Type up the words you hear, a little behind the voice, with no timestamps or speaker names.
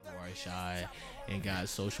shy and got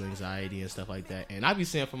social anxiety and stuff like that. And I be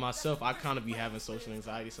saying for myself, I kind of be having social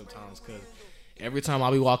anxiety sometimes because every time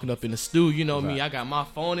I be walking up in the stew, you know me, I got my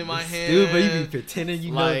phone in my hand. Dude, but you be pretending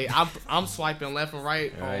you like, know. I'm swiping left and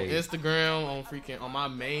right on Instagram, on my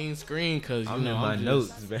main screen, because I'm in my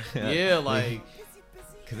notes, man. Yeah, like.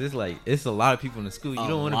 Because it's like, it's a lot of people in the school. You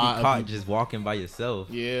don't want to be caught just walking by yourself.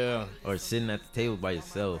 Yeah. Or sitting at the table by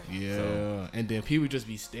yourself. Yeah. So. And then people just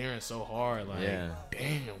be staring so hard. Like,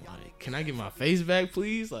 damn, like, can I get my face back,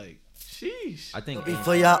 please? Like, sheesh. I think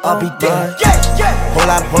before y'all, I'll be dead. Yeah. Whole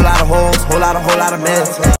lot of hoes, whole lot of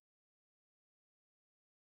mess.